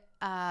the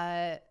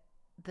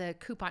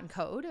coupon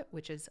code,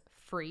 which is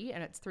Free,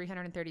 and it's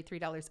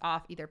 $333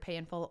 off either pay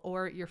in full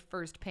or your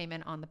first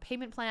payment on the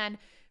payment plan.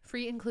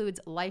 Free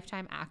includes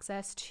lifetime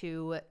access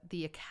to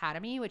the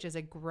Academy, which is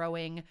a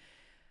growing,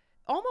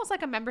 almost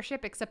like a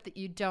membership, except that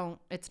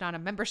it's not a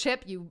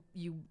membership. You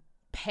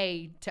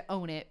pay to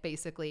own it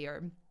basically,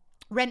 or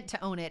rent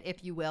to own it,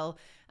 if you will.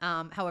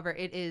 However,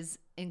 it is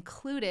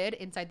included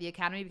inside the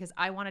Academy because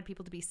I wanted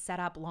people to be set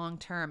up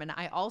long-term. And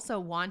I also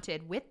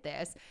wanted with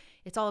this,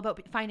 it's all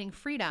about finding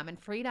freedom in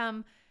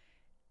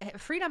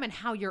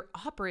how you're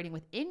operating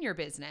within your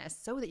business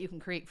so that you can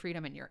create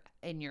freedom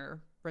in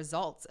your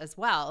results as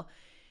well.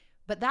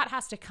 But that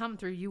has to come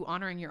through you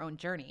honoring your own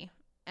journey.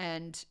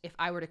 And if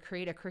I were to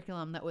create a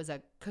curriculum that was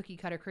a cookie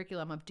cutter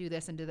curriculum of do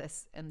this and do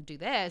this and do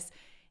this,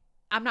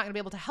 I'm not going to be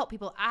able to help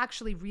people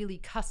actually really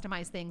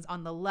customize things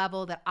on the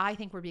level that I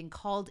think we're being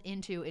called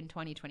into in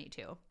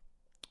 2022.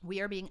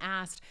 We are being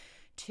asked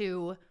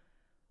to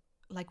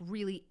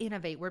really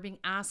innovate. We're being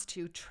asked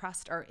to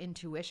trust our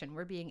intuition.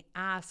 We're being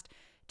asked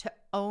to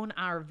own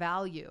our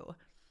value.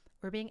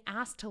 We're being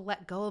asked to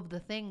let go of the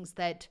things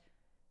that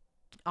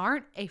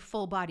aren't a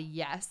full body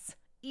yes,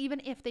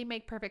 even if they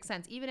make perfect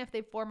sense, even if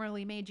they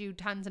formerly made you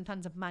tons and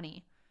tons of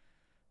money,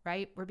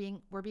 right? We're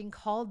being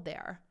called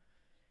there.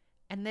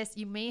 And this,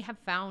 you may have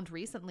found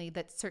recently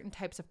that certain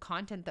types of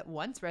content that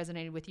once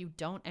resonated with you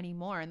don't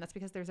anymore. And that's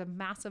because there's a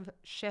massive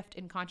shift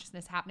in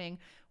consciousness happening.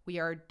 We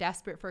are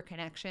desperate for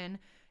connection,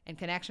 and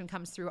connection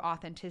comes through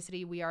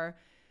authenticity. We are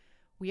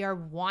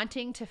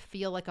wanting to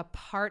feel like a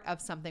part of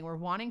something. We're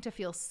wanting to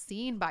feel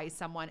seen by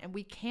someone, and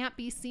we can't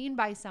be seen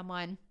by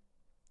someone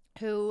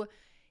who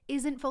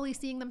isn't fully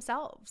seeing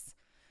themselves,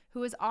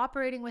 who is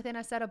operating within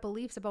a set of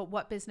beliefs about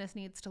what business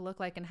needs to look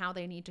like and how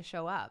they need to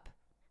show up,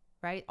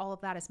 right? All of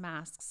that is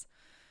masks.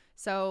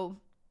 So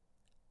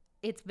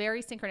it's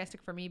very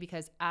synchronistic for me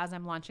because as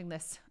I'm launching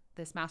this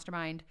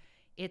mastermind,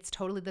 it's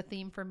totally the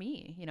theme for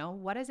me.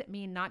 What does it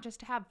mean not just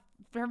to have,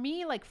 for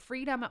me, like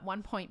freedom at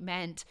one point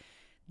meant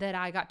that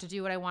I got to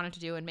do what I wanted to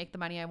do and make the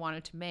money I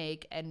wanted to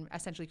make and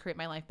essentially create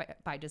my life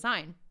by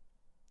design.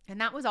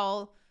 And that was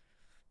all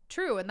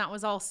true. And that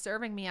was all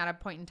serving me at a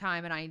point in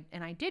time.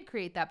 And I did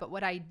create that. But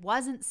what I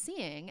wasn't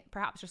seeing,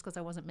 perhaps just because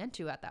I wasn't meant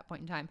to at that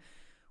point in time,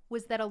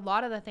 was that a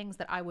lot of the things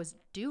that I was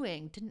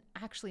doing didn't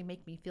actually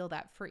make me feel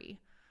that free.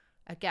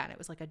 Again, it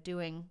was like a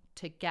doing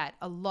to get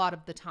a lot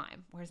of the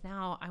time. Whereas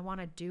now I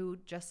want to do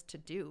just to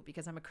do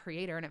because I'm a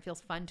creator and it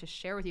feels fun to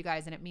share with you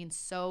guys. And it means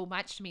so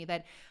much to me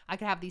that I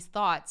could have these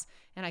thoughts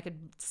and I could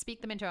speak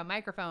them into a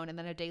microphone. And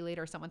then a day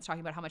later, someone's talking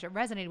about how much it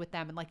resonated with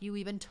them. And like, you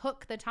even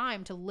took the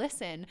time to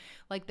listen.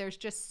 Like, there's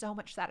just so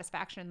much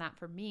satisfaction in that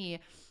for me.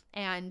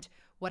 And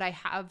what I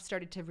have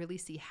started to really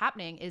see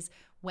happening is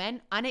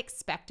when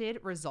unexpected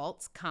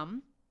results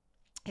come,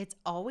 it's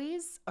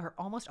always or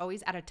almost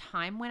always at a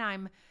time when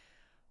I'm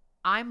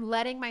I'm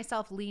letting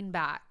myself lean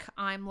back.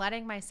 I'm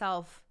letting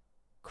myself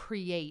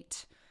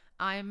create.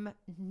 I'm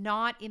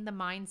not in the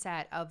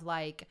mindset of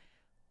like,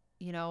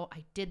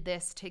 I did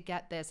this to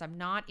get this. I'm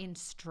not in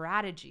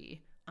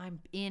strategy. I'm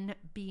in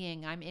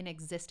being. I'm in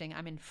existing.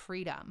 I'm in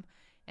freedom,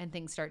 and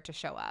things start to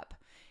show up.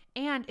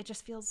 And it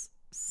just feels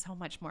so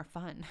much more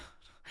fun.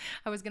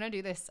 I was going to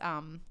do this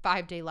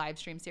 5-day live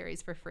stream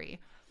series for free.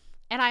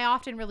 And I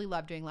often really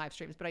love doing live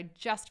streams, but I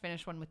just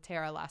finished one with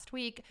Tara last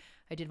week.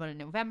 I did one in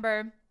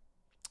November.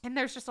 And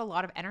there's just a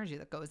lot of energy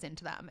that goes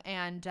into them.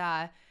 And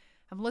I'm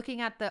looking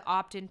at the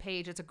opt-in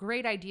page. It's a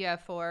great idea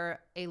for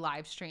a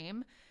live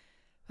stream.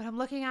 But I'm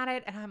looking at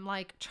it and I'm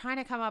like trying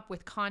to come up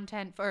with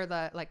content for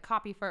the like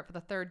copy for it for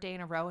the 3rd day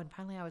in a row. And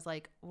finally I was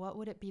like, what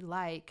would it be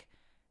like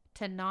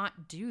to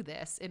not do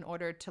this in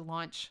order to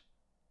launch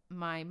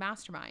my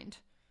mastermind?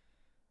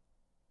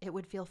 It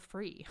would feel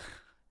free.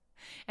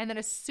 And then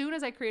as soon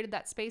as I created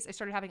that space, I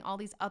started having all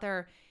these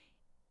other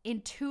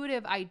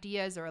intuitive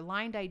ideas or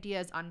aligned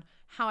ideas on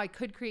how I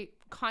could create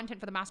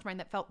content for the mastermind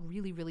that felt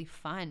really, really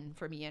fun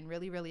for me and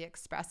really, really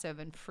expressive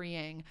and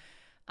freeing.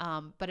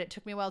 But it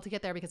took me a while to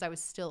get there because I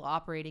was still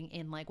operating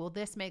in like, well,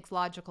 this makes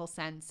logical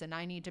sense and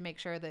I need to make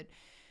sure that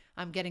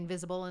I'm getting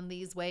visible in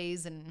these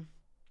ways and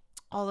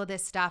all of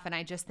this stuff. And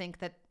I just think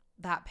that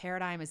that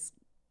paradigm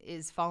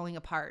is falling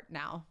apart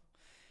now.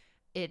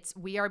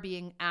 We are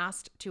being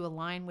asked to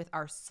align with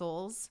our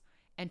souls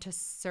and to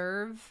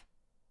serve,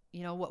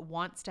 what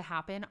wants to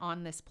happen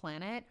on this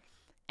planet.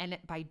 And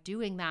by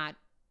doing that,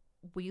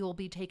 we'll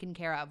be taken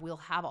care of. We'll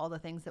have all the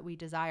things that we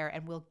desire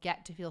and we'll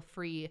get to feel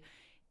free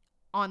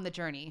on the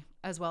journey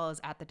as well as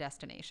at the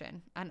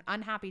destination. An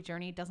unhappy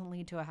journey doesn't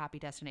lead to a happy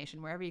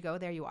destination. Wherever you go,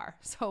 there you are.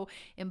 So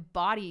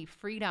embody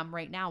freedom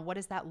right now. What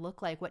does that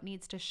look like? What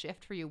needs to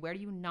shift for you? Where do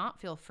you not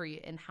feel free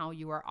in how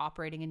you are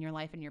operating in your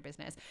life and your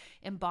business?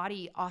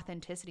 Embody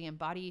authenticity.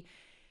 Embody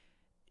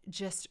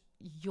just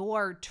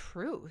your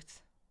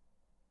truth.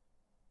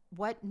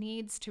 What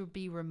needs to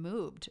be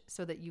removed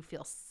so that you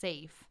feel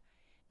safe?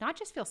 Not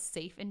just feel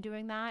safe in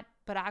doing that,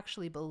 but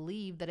actually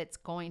believe that it's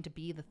going to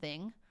be the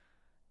thing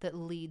that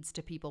leads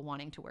to people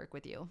wanting to work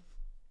with you.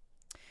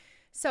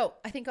 So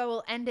I think I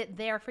will end it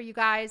there for you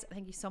guys.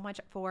 Thank you so much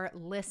for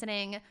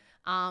listening.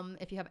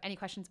 If you have any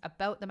questions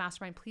about the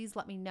mastermind, please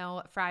let me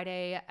know.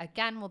 Friday,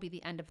 again, will be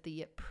the end of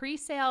the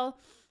pre-sale.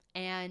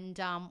 And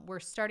we're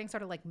starting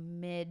sort of like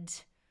mid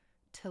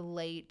to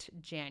late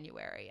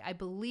January. I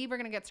believe we're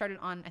going to get started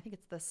on, I think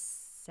it's the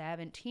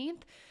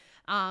 17th.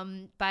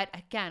 But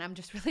again, I'm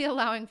just really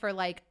allowing for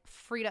like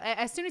freedom.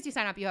 As soon as you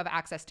sign up, you have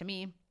access to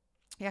me.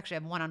 You actually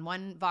have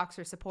one-on-one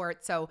Voxer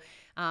support. So,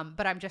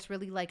 but I'm just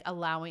really like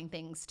allowing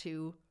things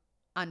to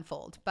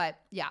unfold. But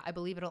yeah, I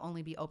believe it'll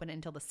only be open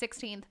until the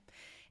 16th.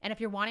 And if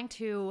you're wanting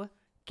to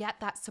get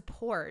that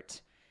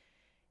support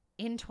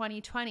in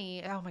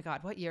 2020, oh my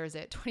God, what year is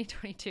it?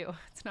 2022.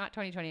 It's not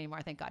 2020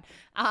 anymore, thank God.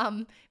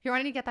 If you're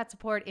wanting to get that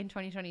support in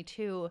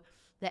 2022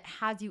 that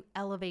has you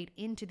elevate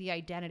into the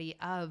identity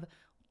of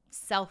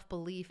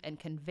self-belief and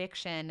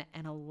conviction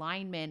and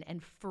alignment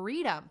and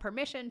freedom,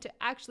 permission to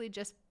actually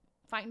just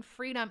find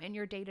freedom in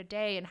your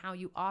day-to-day and how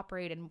you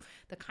operate and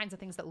the kinds of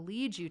things that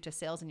lead you to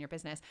sales in your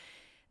business,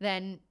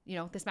 then,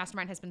 this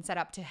mastermind has been set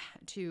up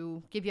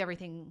to give you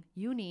everything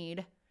you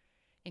need,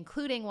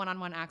 including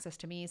one-on-one access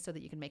to me so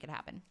that you can make it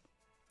happen.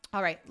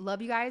 All right.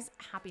 Love you guys.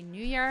 Happy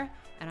New Year.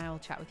 And I will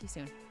chat with you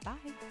soon.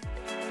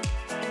 Bye.